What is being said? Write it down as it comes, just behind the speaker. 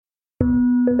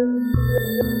Welcome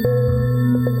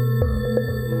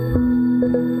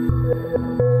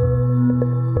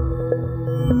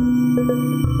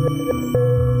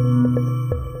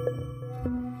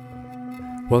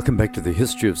back to the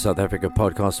History of South Africa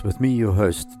podcast with me, your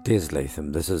host, Des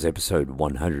Latham. This is episode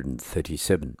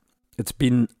 137. It's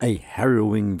been a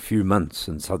harrowing few months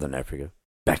in Southern Africa.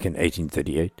 Back in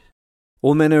 1838,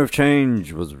 all manner of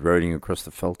change was rolling across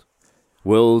the veldt.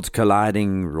 Worlds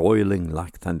colliding, roiling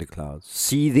like thunderclouds,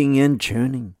 seething and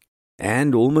churning,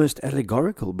 and almost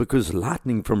allegorical because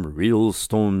lightning from real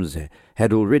storms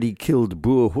had already killed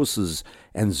Boer horses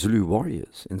and Zulu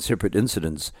warriors in separate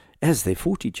incidents as they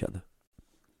fought each other.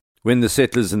 When the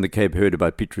settlers in the Cape heard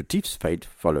about Piet Retief's fate,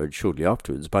 followed shortly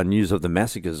afterwards by news of the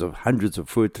massacres of hundreds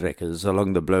of Voortrekkers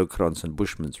along the Bloukrans and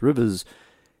Bushmans Rivers,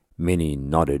 many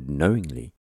nodded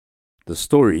knowingly. The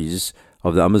stories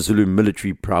of the AmaZulu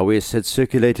military prowess had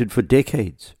circulated for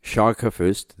decades, Shaka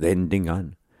first, then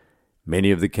Dingana. Many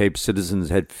of the Cape citizens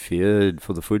had feared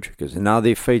for the Voortrekkers, and now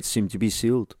their fate seemed to be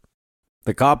sealed.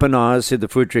 The Capenaars said the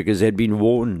Voortrekkers had been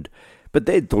warned, but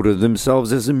they thought of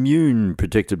themselves as immune,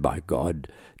 protected by God,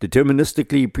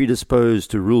 deterministically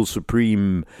predisposed to rule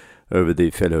supreme over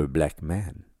their fellow black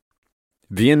man.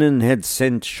 Weenen had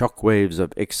sent shockwaves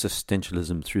of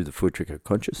existentialism through the Voortrekker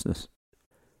consciousness.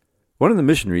 One of the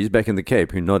missionaries back in the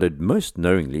Cape who nodded most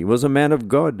knowingly was a man of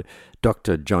God,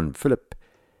 Dr. John Philip.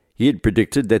 He had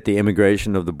predicted that the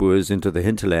emigration of the Boers into the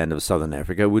hinterland of southern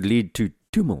Africa would lead to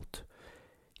tumult.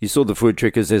 He saw the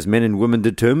Voortrekkers as men and women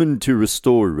determined to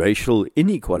restore racial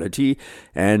inequality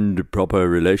and proper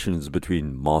relations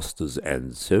between masters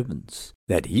and servants,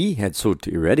 that he had sought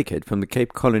to eradicate from the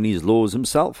Cape Colony's laws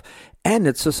himself and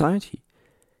its society.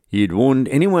 He had warned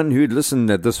anyone who had listened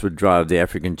that this would drive the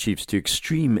African chiefs to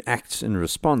extreme acts in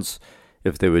response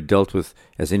if they were dealt with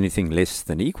as anything less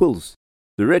than equals.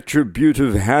 The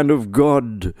retributive hand of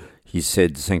God, he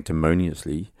said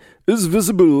sanctimoniously, is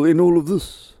visible in all of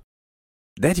this.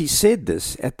 That he said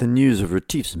this at the news of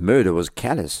Retief's murder was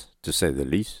callous, to say the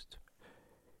least.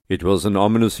 It was an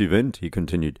ominous event, he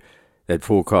continued, that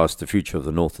forecast the future of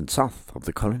the north and south of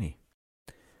the colony.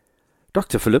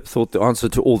 Dr. Philip thought the answer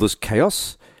to all this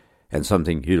chaos, and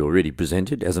something he had already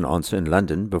presented as an answer in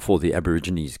London before the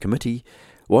Aborigines Committee,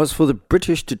 was for the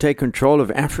British to take control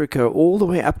of Africa all the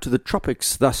way up to the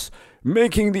tropics, thus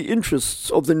making the interests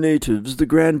of the natives the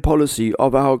grand policy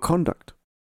of our conduct.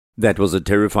 That was a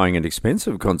terrifying and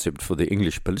expensive concept for the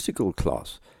English political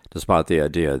class, despite the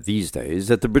idea these days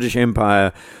that the British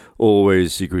Empire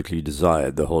always secretly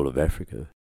desired the whole of Africa.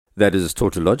 That is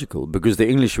tautological, because the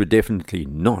English were definitely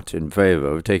not in favour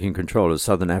of taking control of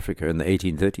southern Africa in the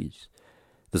 1830s.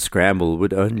 The scramble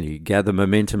would only gather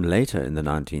momentum later in the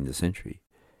 19th century.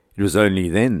 It was only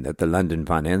then that the London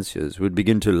financiers would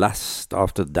begin to lust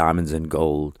after diamonds and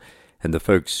gold, and the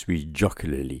folks we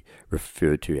jocularly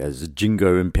refer to as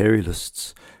jingo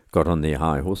imperialists got on their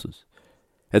high horses.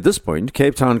 At this point,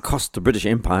 Cape Town cost the British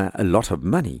Empire a lot of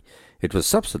money. It was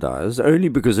subsidized only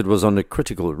because it was on a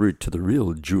critical route to the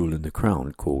real jewel in the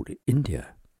crown called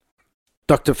India.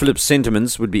 Dr. Philip's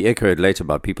sentiments would be echoed later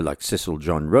by people like Cecil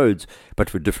John Rhodes, but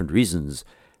for different reasons.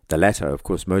 The latter, of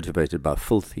course, motivated by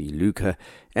filthy lucre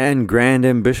and grand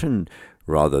ambition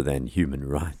rather than human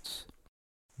rights.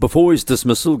 Before his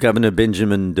dismissal, Governor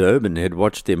Benjamin D'Urban had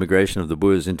watched the emigration of the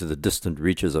Boers into the distant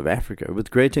reaches of Africa with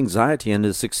great anxiety, and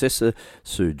his successor,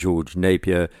 Sir George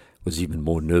Napier, was even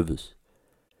more nervous.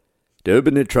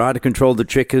 D'Urban had tried to control the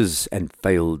trekkers and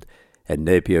failed, and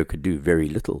Napier could do very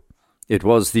little. It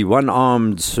was the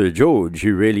one-armed Sir George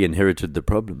who really inherited the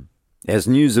problem. As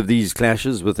news of these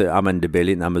clashes with the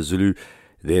Amandebele and AmaZulu,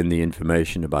 then the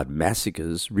information about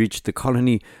massacres, reached the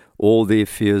colony, all their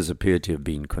fears appeared to have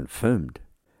been confirmed.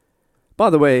 By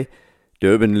the way,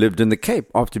 D'Urban lived in the Cape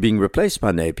after being replaced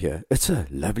by Napier. It's a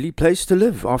lovely place to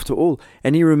live, after all,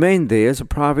 and he remained there as a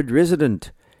private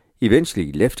resident. He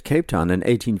eventually left Cape Town in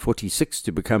 1846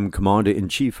 to become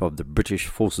Commander-in-Chief of the British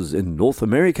forces in North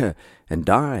America and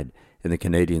died in the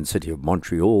Canadian city of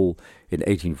Montreal in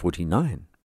 1849.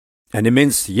 An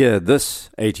immense year this,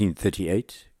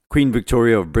 1838. Queen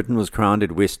Victoria of Britain was crowned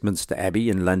at Westminster Abbey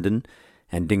in London,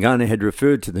 and Dingana had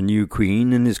referred to the new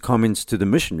queen in his comments to the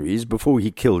missionaries before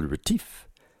he killed Retief.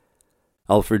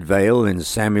 Alfred Vail and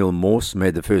Samuel Morse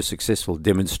made the first successful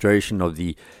demonstration of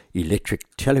the electric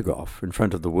telegraph in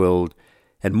front of the world,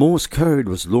 and Morse code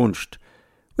was launched,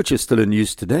 which is still in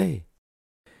use today.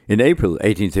 In April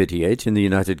 1838, in the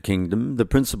United Kingdom, the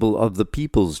principle of the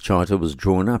People's Charter was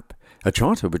drawn up, a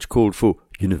charter which called for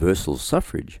universal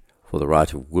suffrage, for the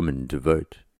right of women to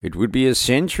vote. It would be a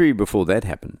century before that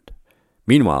happened.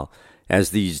 Meanwhile,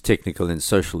 as these technical and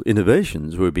social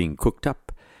innovations were being cooked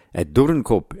up, At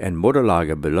Doornkop and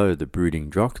Modderlaager below the brooding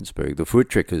Drakensberg, the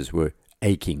Voortrekkers were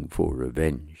aching for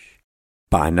revenge.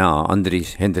 By now,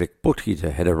 Andries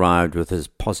Potgieter had arrived with his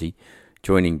posse,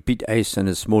 joining Piet Uys and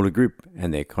a smaller group,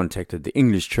 and they contacted the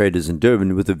English traders in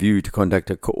Durban with a view to conduct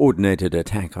a co-ordinated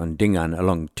attack on Dingana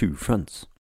along two fronts.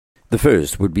 The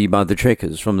first would be by the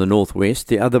trekkers from the northwest,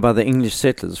 the other by the English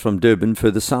settlers from Durban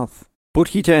further south.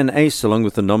 Potgieter and Uys, along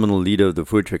with the nominal leader of the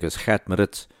Voortrekkers,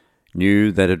 Capenaars,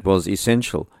 knew that it was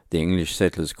essential the English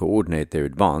settlers coordinate their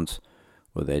advance,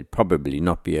 or they'd probably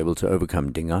not be able to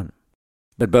overcome Dingana.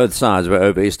 But both sides were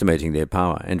overestimating their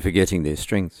power and forgetting their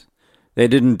strength. They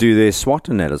didn't do their SWOT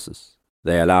analysis.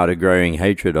 They allowed a growing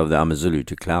hatred of the AmaZulu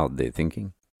to cloud their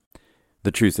thinking.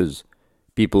 The truth is,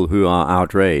 people who are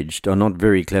outraged are not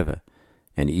very clever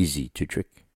and easy to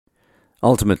trick.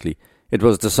 Ultimately, it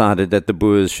was decided that the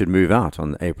Boers should move out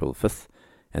on April 5th,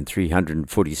 and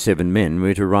 347 men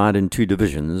were to ride in two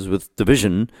divisions, with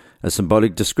division a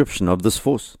symbolic description of this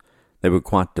force. They were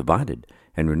quite divided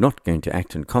and were not going to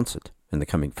act in concert in the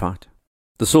coming fight.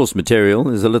 The source material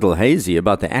is a little hazy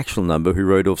about the actual number who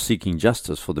rode off seeking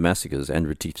justice for the massacres and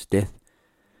Retief's death.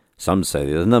 Some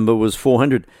say the number was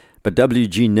 400, but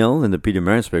W.G. Nell in the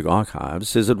Pietermaritzburg archives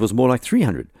says it was more like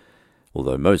 300,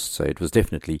 although most say it was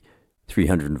definitely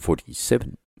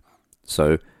 347.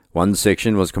 So, one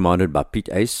section was commanded by Piet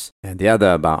Uys and the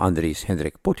other by Andries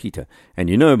Potgieter, and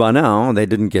you know by now they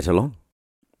didn't get along.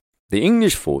 The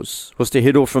English force was to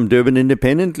head off from Durban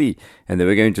independently, and they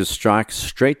were going to strike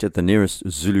straight at the nearest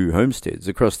Zulu homesteads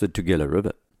across the Tugela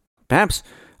River. Perhaps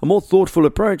a more thoughtful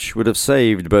approach would have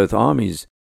saved both armies,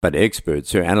 but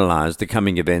experts who analyzed the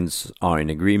coming events are in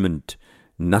agreement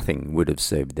nothing would have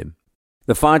saved them.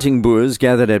 The fighting Boers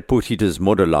gathered at Potgieter's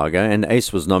Modderlaager, and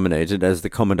Uys was nominated as the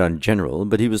Commandant General,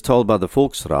 but he was told by the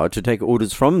Volksraad to take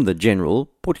orders from the General,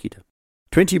 Potgieter.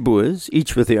 20 Boers,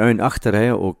 each with their own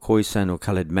achterrij or Khoisan or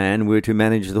coloured man, were to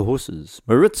manage the horses.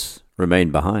 Maritz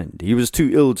remained behind. He was too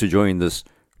ill to join this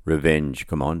revenge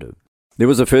commando. There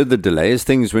was a further delay as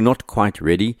things were not quite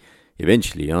ready.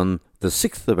 Eventually, on the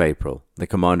 6th of April, the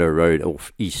commando rode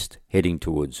off east, heading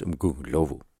towards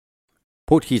Umgungundlovu.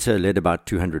 Potgieter led about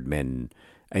 200 men,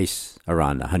 Uys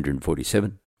around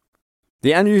 147.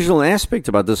 The unusual aspect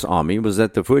about this army was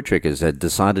that the Voortrekkers had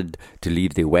decided to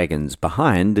leave their wagons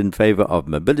behind in favour of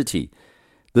mobility.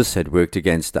 This had worked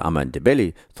against the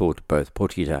Amandebele, thought both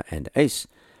Potgieter and Uys,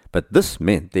 but this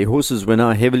meant their horses were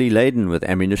now heavily laden with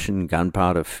ammunition,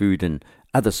 gunpowder, food and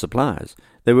other supplies.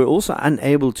 They were also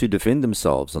unable to defend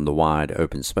themselves on the wide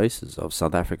open spaces of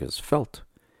South Africa's veld.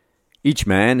 Each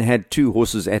man had 2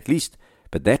 horses at least,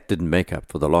 but that didn't make up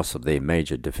for the loss of their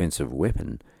major defensive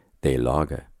weapon, their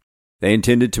laager. They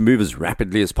intended to move as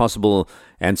rapidly as possible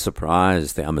and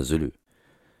surprise the AmaZulu.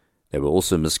 They were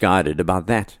also misguided about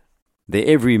that. Their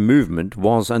every movement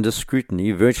was under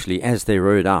scrutiny virtually as they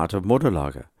rode out of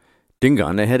Modderlaager.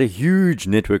 Dingana had a huge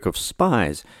network of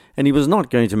spies, and he was not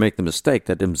going to make the mistake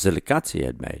that Mzilikazi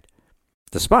had made.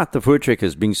 Despite the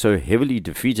Voortrekkers being so heavily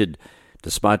defeated,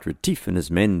 despite Retief and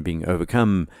his men being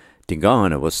overcome,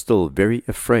 Dingana was still very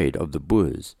afraid of the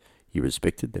Boers. He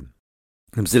respected them.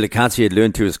 Mzilikazi had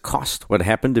learned to his cost what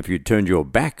happened if you turned your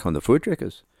back on the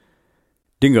Voortrekkers.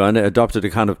 Dingana adopted a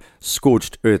kind of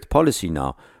scorched earth policy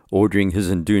now, ordering his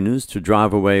Indunas to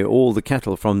drive away all the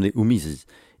cattle from the Umizes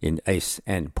in Uys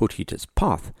and Potgieter's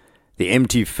path. The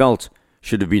empty veld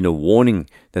should have been a warning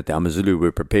that the AmaZulu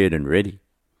were prepared and ready.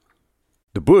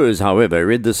 The Boers, however,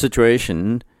 read the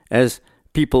situation as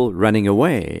people running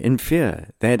away in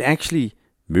fear. They had actually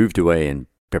moved away in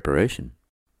preparation.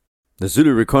 The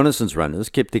Zulu reconnaissance runners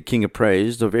kept the king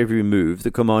appraised of every move the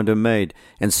commando made,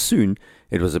 and soon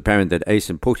it was apparent that Uys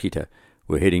and Potgieter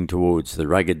were heading towards the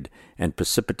rugged and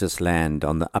precipitous land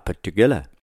on the upper Tugela.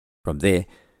 From there,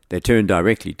 they turned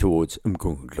directly towards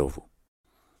Umgungundlovu.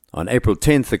 On April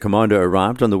 10th, the commando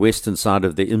arrived on the western side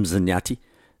of the Imzinyati,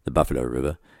 the Buffalo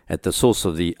River, at the source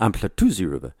of the Amplatuzi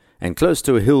River, and close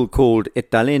to a hill called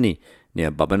Etaleni, near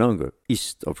Babanongo,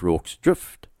 east of Rorke's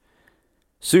Drift.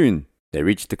 Soon, they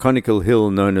reached the conical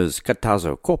hill known as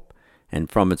Katazo Kop, and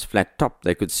from its flat top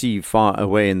they could see far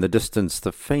away in the distance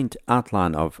the faint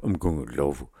outline of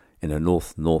Umgungundlovu in a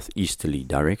north-northeasterly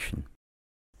direction.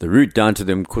 The route down to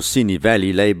the Mkosini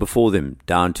Valley lay before them,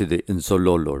 down to the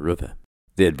Inzololo River.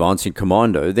 The advancing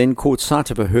commando then caught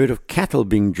sight of a herd of cattle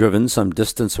being driven some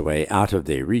distance away out of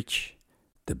their reach,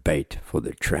 the bait for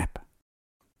the trap.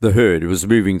 The herd was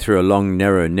moving through a long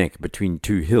narrow neck between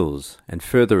 2 hills, and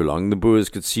further along the Boers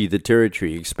could see the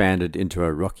territory expanded into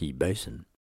a rocky basin.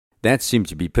 That seemed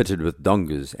to be pitted with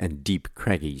dongas and deep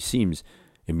craggy seams.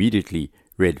 Immediately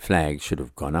red flags should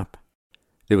have gone up.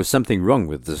 There was something wrong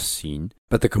with this scene.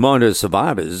 But the commando's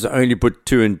survivors only put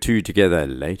 2 and 2 together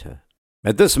later.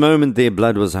 At this moment their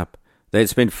blood was up. They had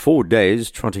spent 4 days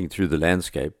trotting through the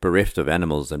landscape, bereft of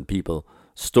animals and people,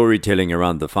 storytelling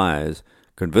around the fires,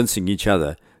 convincing each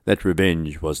other that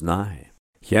revenge was nigh.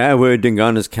 Here were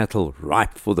Dingana's cattle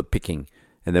ripe for the picking,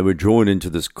 and they were drawn into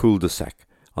this cul-de-sac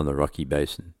on the rocky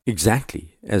basin,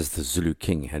 exactly as the Zulu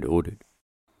king had ordered.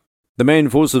 The main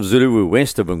force of Zulu were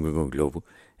west of Umgungundlovu,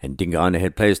 and Dingana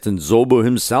had placed Nzobo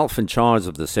himself in charge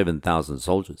of the 7,000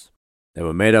 soldiers. They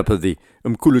were made up of the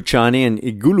Umkuluchane and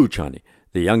Iguluchane,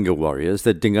 the younger warriors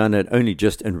that Dingana had only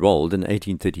just enrolled in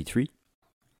 1833.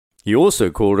 He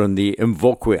also called on the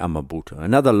Mvokwe Amabuto,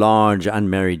 another large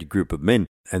unmarried group of men,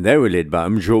 and they were led by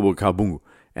Mjobo Kabungu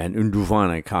and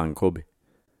Unduvana Kankobe.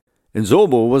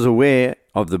 Nzobo was aware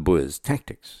of the Boers'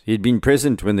 tactics. He had been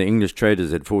present when the English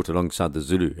traders had fought alongside the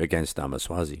Zulu against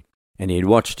Amaswazi, and he had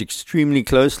watched extremely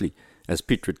closely as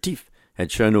Piet Retief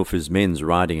had shown off his men's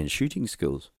riding and shooting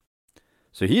skills.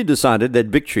 So he had decided that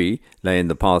victory lay in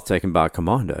the path taken by a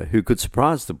commander who could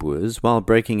surprise the Boers while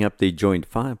breaking up their joint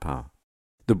firepower.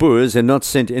 The Boers had not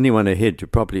sent anyone ahead to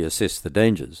properly assess the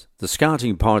dangers. The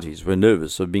scouting parties were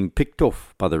nervous of being picked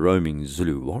off by the roaming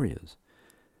Zulu warriors.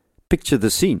 Picture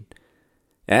the scene.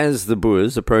 As the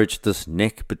Boers approached this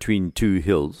neck between 2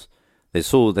 hills, they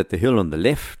saw that the hill on the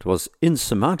left was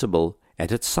insurmountable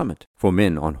at its summit for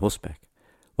men on horseback,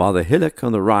 while the hillock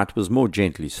on the right was more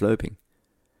gently sloping.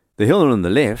 The hill on the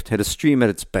left had a stream at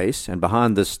its base, and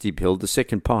behind this steep hill the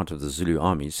second part of the Zulu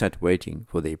army sat waiting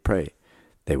for their prey.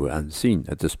 They were unseen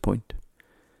at this point.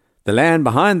 The land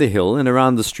behind the hill and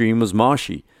around the stream was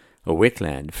marshy, a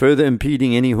wetland, further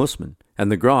impeding any horsemen,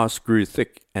 and the grass grew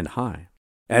thick and high.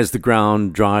 As the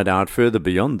ground dried out further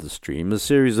beyond the stream, a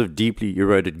series of deeply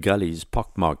eroded gullies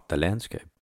pockmarked the landscape.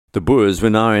 The Boers were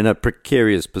now in a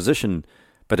precarious position,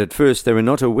 but at first they were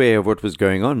not aware of what was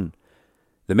going on.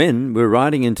 The men were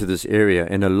riding into this area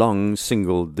in a long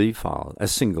single defile, a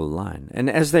single line, and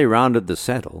as they rounded the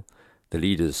saddle, the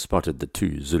leaders spotted the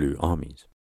 2 Zulu armies.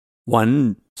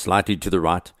 One slightly to the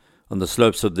right, on the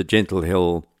slopes of the gentle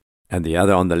hill, and the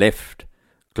other on the left,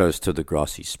 close to the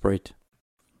grassy spruit.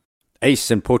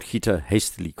 Uys and Potgieter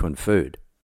hastily conferred.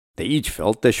 They each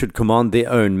felt they should command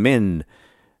their own men.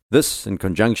 This, in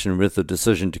conjunction with the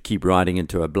decision to keep riding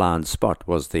into a blind spot,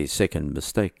 was their second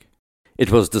mistake.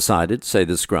 It was decided, say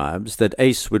the scribes, that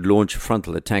Uys would launch a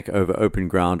frontal attack over open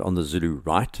ground on the Zulu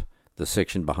right, the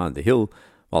section behind the hill,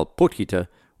 while Potgieter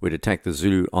would attack the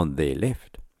Zulu on their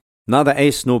left. Neither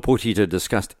Uys nor Potgieter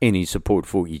discussed any support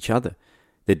for each other.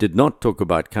 They did not talk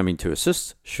about coming to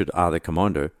assist should either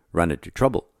commander run into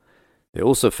trouble. They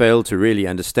also failed to really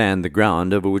understand the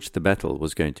ground over which the battle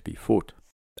was going to be fought.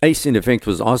 Uys, in effect,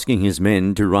 was asking his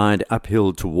men to ride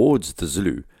uphill towards the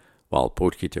Zulu, while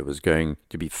Potgieter was going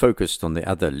to be focused on the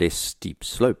other less steep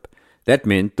slope. That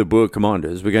meant the Boer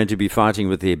commanders were going to be fighting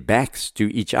with their backs to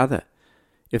each other.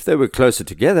 If they were closer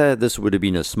together, this would have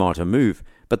been a smarter move,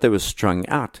 but they were strung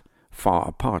out, far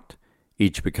apart,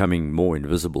 each becoming more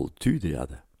invisible to the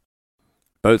other.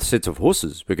 Both sets of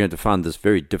horses were going to find this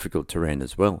very difficult terrain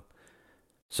as well.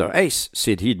 So Uys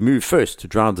said he'd move first to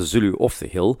drive the Zulu off the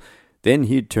hill, then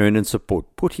he'd turn and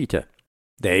support Potgieter.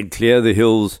 They'd clear the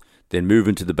hills, then move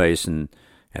into the basin,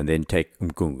 and then take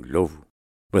Umgungundlovu.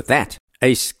 With that,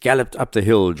 Uys galloped up the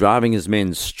hill, driving his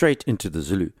men straight into the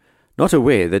Zulu, not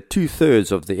aware that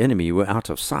 2/3 of the enemy were out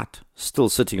of sight, still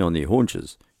sitting on their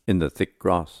haunches in the thick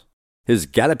grass. His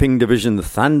galloping division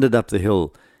thundered up the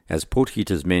hill, as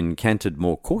Potgieter's men cantered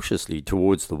more cautiously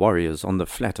towards the warriors on the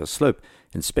flatter slope,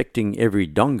 inspecting every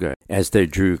donga as they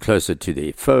drew closer to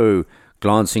their foe,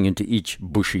 glancing into each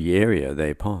bushy area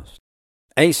they passed.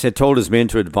 Uys had told his men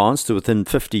to advance to within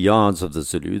 50 yards of the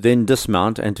Zulu, then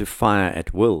dismount and to fire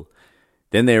at will.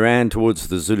 Then they ran towards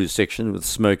the Zulu section with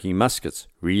smoking muskets,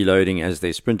 reloading as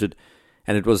they sprinted,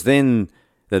 and it was then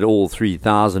that all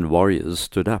 3,000 warriors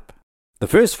stood up. The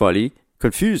first volley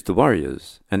confused the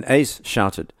warriors, and Uys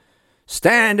shouted,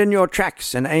 "Stand in your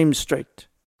tracks and aim straight."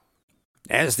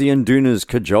 As the Indunas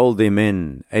cajoled their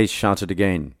men, Uys shouted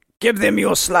again, "Give them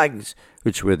your slugs,"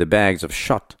 which were the bags of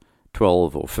shot,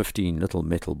 12 or 15 little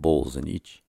metal balls in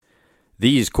each.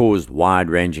 These caused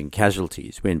wide-ranging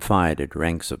casualties when fired at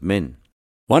ranks of men.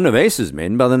 One of Uys's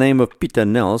men, by the name of Pieter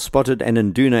Nel, spotted an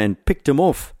Induna and picked him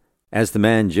off as the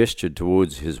man gestured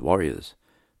towards his warriors.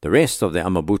 The rest of the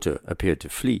Amabuto appeared to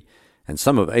flee, and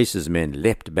some of Uys's men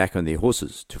leapt back on their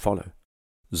horses to follow.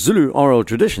 Zulu oral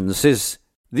tradition says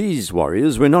these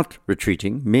warriors were not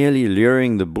retreating, merely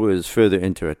luring the Boers further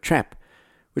into a trap,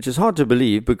 which is hard to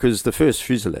believe because the first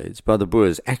fusillades by the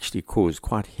Boers actually caused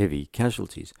quite heavy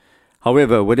casualties.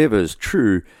 However, whatever is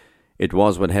true, it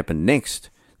was what happened next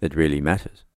that really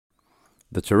matters.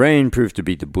 The terrain proved to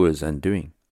be the Boers'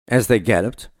 undoing. As they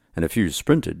galloped, and a few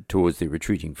sprinted towards their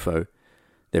retreating foe,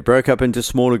 they broke up into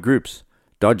smaller groups,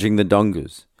 dodging the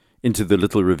dongas, into the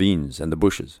little ravines and the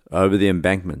bushes, over the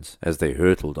embankments as they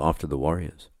hurtled after the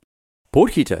warriors.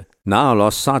 Potgieter now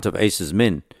lost sight of Uys's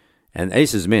men, and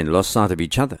Uys's men lost sight of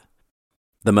each other.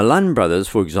 The Milan brothers,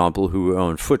 for example, who were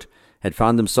on foot, had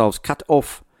found themselves cut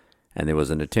off, and there was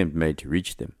an attempt made to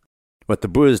reach them. What the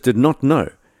Boers did not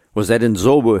know was that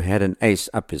Nzobo had an Uys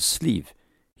up his sleeve.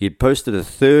 He had posted a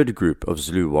third group of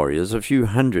Zulu warriors, a few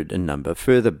hundred in number,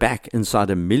 further back inside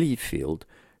a millie field,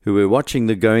 who were watching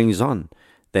the goings-on.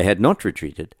 They had not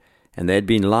retreated, and they had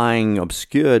been lying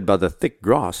obscured by the thick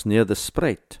grass near the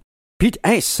spruit. Piet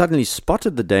Uys suddenly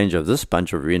spotted the danger of this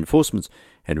bunch of reinforcements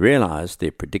and realized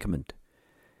their predicament.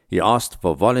 He asked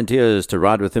for volunteers to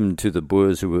ride with him to the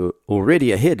Boers who were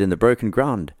already ahead in the broken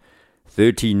ground.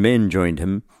 13 men joined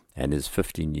him and his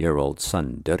 15-year-old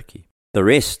son, Dirkie. The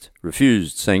rest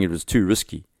refused, saying it was too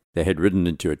risky. They had ridden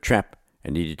into a trap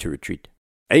and needed to retreat.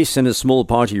 Uys and his small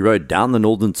party rode down the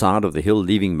northern side of the hill,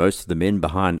 leaving most of the men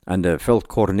behind under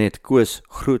Veldkornet Koos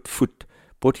Grootvoet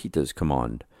Potgieter's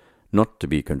command, not to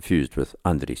be confused with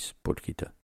Andries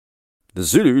Potgieter. The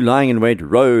Zulu, lying in wait,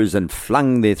 rose and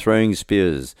flung their throwing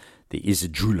spears, the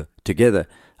isiJula, together.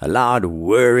 A loud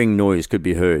whirring noise could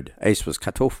be heard. Uys was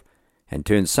cut off and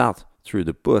turned south through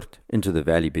the Poort into the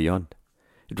valley beyond.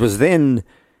 It was then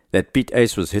that Piet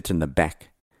Uys was hit in the back.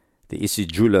 The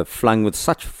isiJula flung with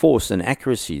such force and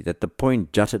accuracy that the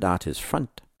point jutted out his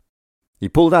front. He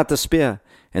pulled out the spear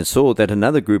and saw that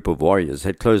another group of warriors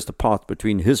had closed the path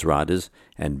between his riders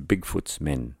and Bigfoot's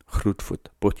men, Grootvoet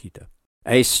Potgieter.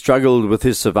 Uys struggled with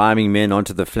his surviving men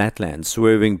onto the flatland,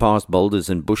 swerving past boulders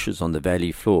and bushes on the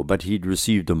valley floor, but he'd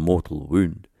received a mortal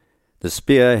wound. The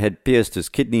spear had pierced his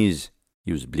kidneys.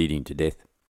 He was bleeding to death.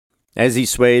 As he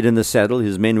swayed in the saddle,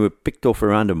 his men were picked off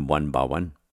around him one by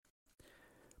one.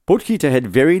 Potgieter had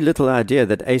very little idea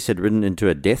that Uys had ridden into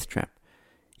a death trap.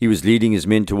 He was leading his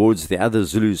men towards the other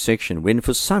Zulu section when,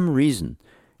 for some reason,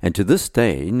 and to this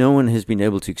day no one has been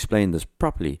able to explain this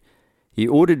properly, he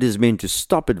ordered his men to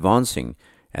stop advancing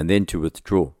and then to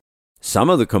withdraw. Some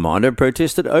of the commander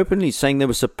protested openly, saying they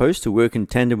were supposed to work in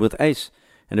tandem with Uys,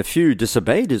 and a few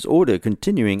disobeyed his order,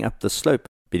 continuing up the slope,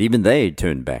 but even they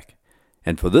turned back.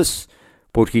 And for this,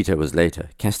 Potgieter was later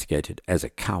castigated as a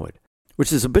coward,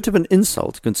 which is a bit of an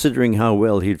insult considering how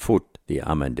well he'd fought the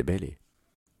Amandebele.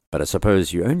 But I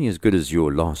suppose you're only as good as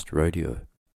your last rodeo.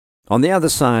 On the other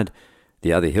side,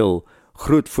 the other hill,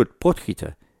 Grootvoet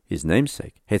Potgieter, his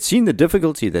namesake, had seen the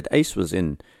difficulty that Uys was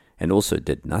in and also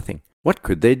did nothing. What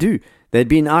could they do? They'd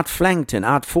been outflanked and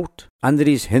outfought.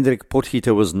 Andries Hendrik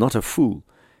Potgieter was not a fool.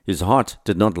 His heart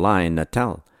did not lie in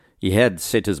Natal. He had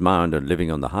set his mind on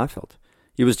living on the Highveld.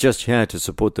 He was just here to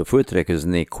support the Voortrekkers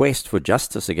in their quest for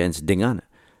justice against Dingana.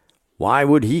 Why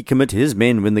would he commit his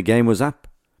men when the game was up?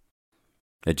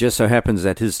 It just so happens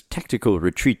that his tactical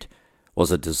retreat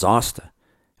was a disaster,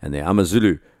 and the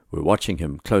AmaZulu were watching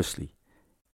him closely.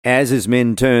 As his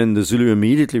men turned, the Zulu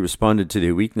immediately responded to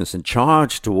their weakness and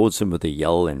charged towards him with a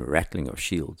yell and rattling of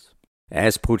shields.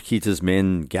 As Potgieter's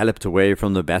men galloped away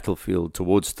from the battlefield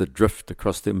towards the drift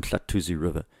across the Mhlatuzi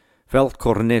River,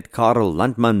 Veldkornet Karel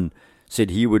Landman said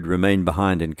he would remain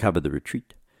behind and cover the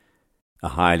retreat. A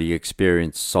highly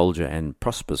experienced soldier and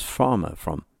prosperous farmer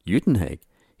from Uitenhage,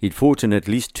 he'd fought in at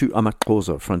least 2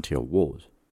 AmaXhosa frontier wars.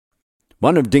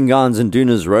 One of Dingaan's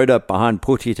indunas rode up behind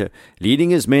Potgieter,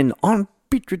 leading his men on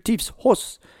Piet Retief's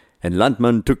horse, and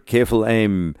Landman took careful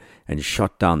aim and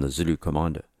shot down the Zulu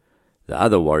commander. The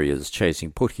other warriors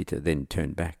chasing Potgieter then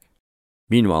turned back.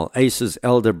 Meanwhile, Uys's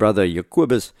elder brother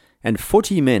Jacobus and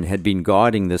 40 men had been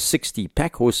guarding the 60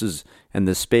 pack horses and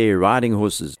the spare riding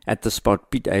horses at the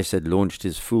spot Piet Uys had launched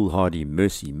his foolhardy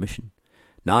mercy mission.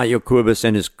 Now Jacobus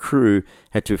and his crew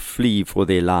had to flee for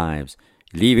their lives,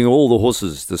 leaving all the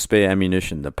horses, the spare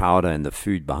ammunition, the powder and the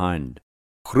food behind.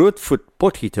 Grootvoet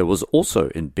Potgieter was also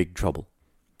in big trouble.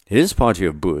 His party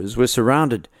of Boers were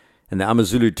surrounded, and the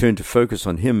AmaZulu turned to focus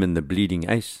on him and the bleeding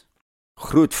Uys.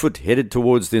 Grootvoet headed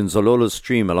towards the Nzololo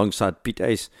stream alongside Piet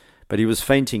Uys, but he was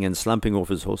fainting and slumping off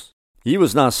his horse. He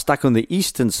was now stuck on the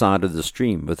eastern side of the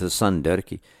stream with his son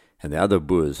Dirkie and the other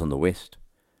Boers on the west.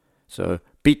 So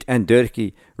Piet and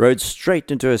Dirkie rode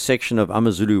straight into a section of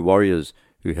AmaZulu warriors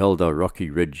who held a rocky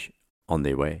ridge on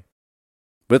their way.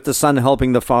 With the son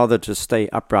helping the father to stay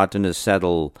upright in his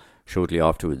saddle, shortly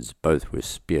afterwards both were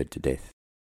speared to death.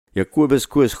 Jacobus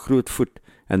Koos Grootvoet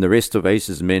and the rest of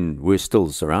Uys's men were still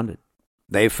surrounded.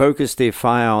 They focused their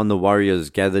fire on the warriors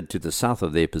gathered to the south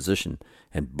of their position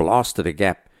and blasted a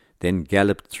gap, then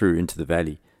galloped through into the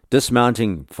valley,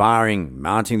 dismounting, firing,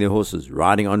 mounting their horses,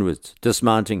 riding onwards,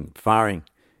 dismounting, firing,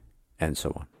 and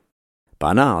so on.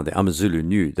 By now, the AmaZulu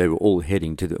knew they were all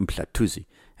heading to the Umplatuzi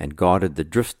and guarded the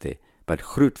drift there, but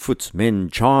Grootvoet's men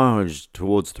charged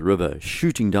towards the river,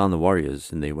 shooting down the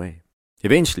warriors in their way.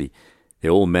 Eventually, they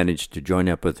all managed to join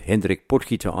up with Andries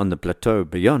Potgieter on the plateau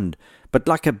beyond, but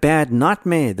like a bad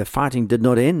nightmare, the fighting did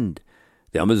not end.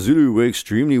 The AmaZulu were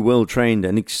extremely well trained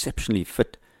and exceptionally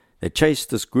fit. They chased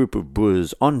this group of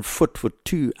Boers on foot for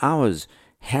 2 hours,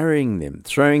 harrying them,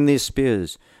 throwing their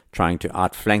spears, trying to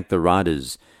outflank the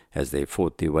riders as they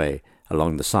fought their way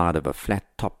along the side of a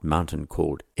flat-topped mountain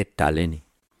called eThekwini.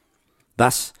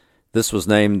 Thus, this was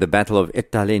named the Battle of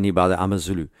eThekwini by the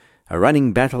AmaZulu, a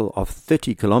running battle of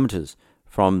 30 kilometers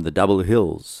from the double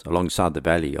hills alongside the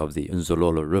valley of the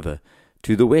Nzololo River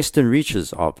to the western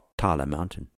reaches of Thala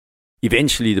Mountain.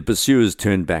 Eventually, the pursuers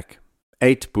turned back.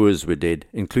 8 Boers were dead,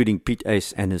 including Piet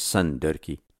Uys and his son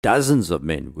Dirkie. Dozens of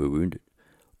men were wounded.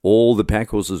 All the pack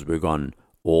horses were gone,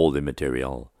 all their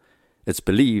material. It's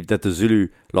believed that the Zulu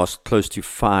lost close to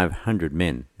 500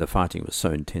 men. The fighting was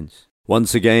so intense.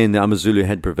 Once again, the AmaZulu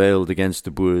had prevailed against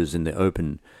the Boers in the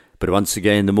open, but once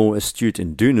again the more astute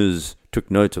Indunas took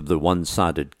note of the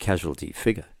one-sided casualty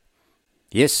figure.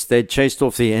 Yes, they'd chased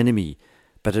off their enemy,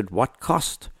 but at what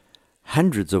cost?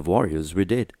 Hundreds of warriors were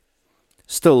dead.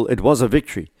 Still, it was a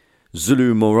victory.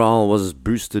 Zulu morale was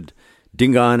boosted,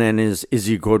 Dingana and his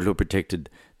isigodlo protected,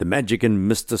 the magic and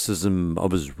mysticism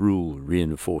of his rule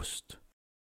reinforced.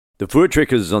 The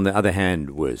Voortrekkers, on the other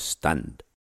hand, were stunned.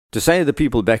 To say the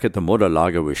people back at the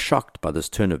Modderlaager were shocked by this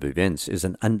turn of events is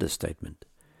an understatement.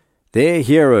 Their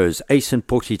heroes, Uys and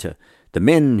Potgieter, the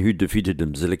men who defeated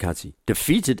Mzilikazi,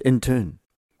 defeated in turn.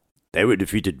 They were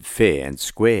defeated fair and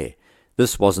square.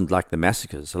 This wasn't like the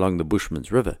massacres along the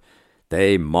Bushmans River.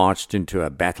 They marched into a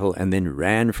battle and then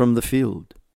ran from the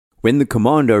field. When the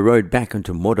commando rode back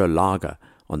into Modderlaager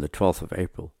on the 12th of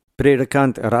April,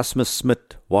 Predikant Erasmus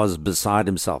Smith was beside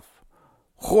himself.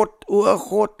 "God, o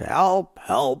God, help,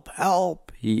 help,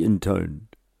 help," he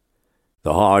intoned.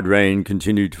 The hard rain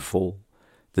continued to fall.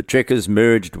 The trekkers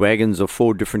merged wagons of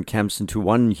 4 different camps into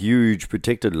one huge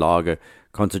protected laager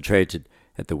concentrated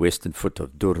at the western foot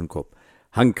of Doornkop,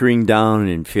 hunkering down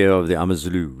in fear of the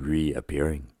AmaZulu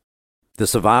reappearing. The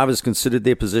survivors considered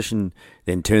their position,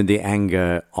 then turned their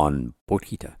anger on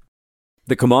Potgieter.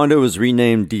 The commando was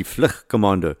renamed the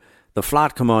Vlugkommando, the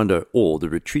flight commando, or the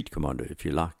retreat commando, if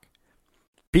you like.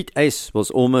 Piet Uys was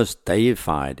almost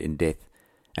deified in death,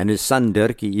 and his son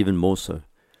Dirkie even more so.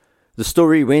 The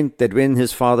story went that when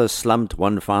his father slumped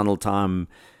one final time,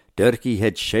 Dirkie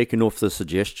had shaken off the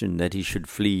suggestion that he should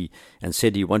flee and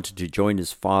said he wanted to join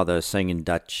his father, saying in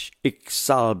Dutch, "Ik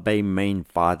sal by mijn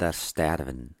vader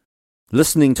sterven."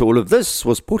 Listening to all of this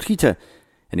was Potgieter,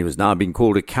 and he was now being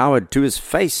called a coward to his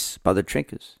face by the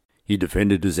trekkers. He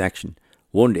defended his action,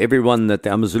 warned everyone that the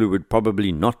AmaZulu would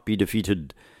probably not be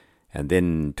defeated, and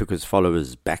then took his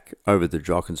followers back over the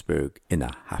Drakensberg in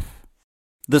a huff.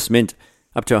 This meant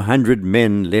up to 100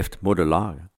 men left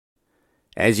Modderlaager.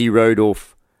 As he rode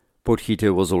off,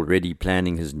 Potgieter was already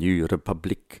planning his new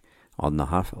republic on the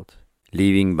Highveld,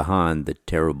 leaving behind the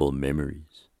terrible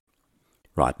memories.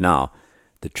 Right now,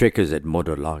 the trekkers at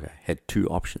Modderlaager had 2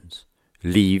 options: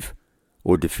 leave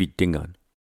or defeat Dingana.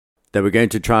 They were going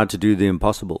to try to do the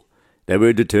impossible. They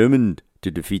were determined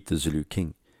to defeat the Zulu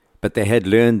king, but they had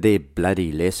learned their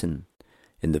bloody lesson.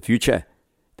 In the future,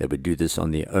 they would do this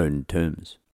on their own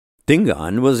terms.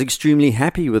 Dingana was extremely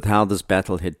happy with how this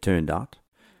battle had turned out.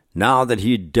 Now that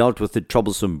he had dealt with the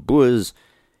troublesome Boers,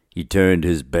 he turned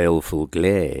his baleful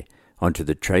glare onto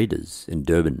the traders in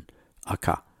Durban,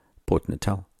 Akka, Port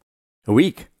Natal. A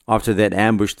week after they had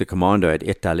ambushed the commando at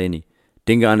eThekwini,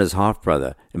 Dingana's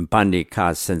half-brother, Mpande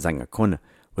Ka Senzangakona,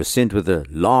 was sent with a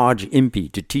large impi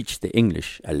to teach the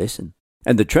English a lesson.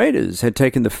 And the traders had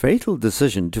taken the fatal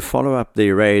decision to follow up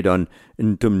their raid on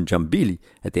Ntumjambili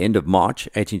at the end of March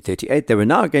 1838. They were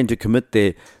now going to commit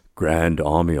their Grand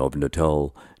Army of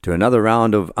Natal to another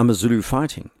round of AmaZulu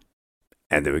fighting.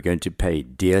 And they were going to pay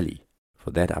dearly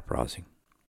for that uprising.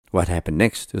 What happened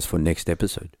next is for next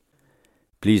episode.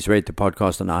 Please rate the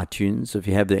podcast on iTunes if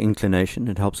you have the inclination.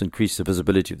 It helps increase the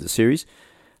visibility of the series.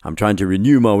 I'm trying to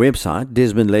renew my website,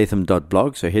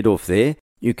 desmondlatham.blog, so head off there.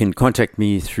 You can contact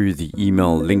me through the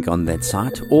email link on that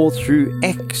site or through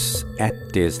X at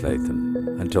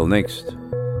deslatham. Until next,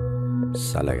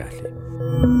 Salagahle.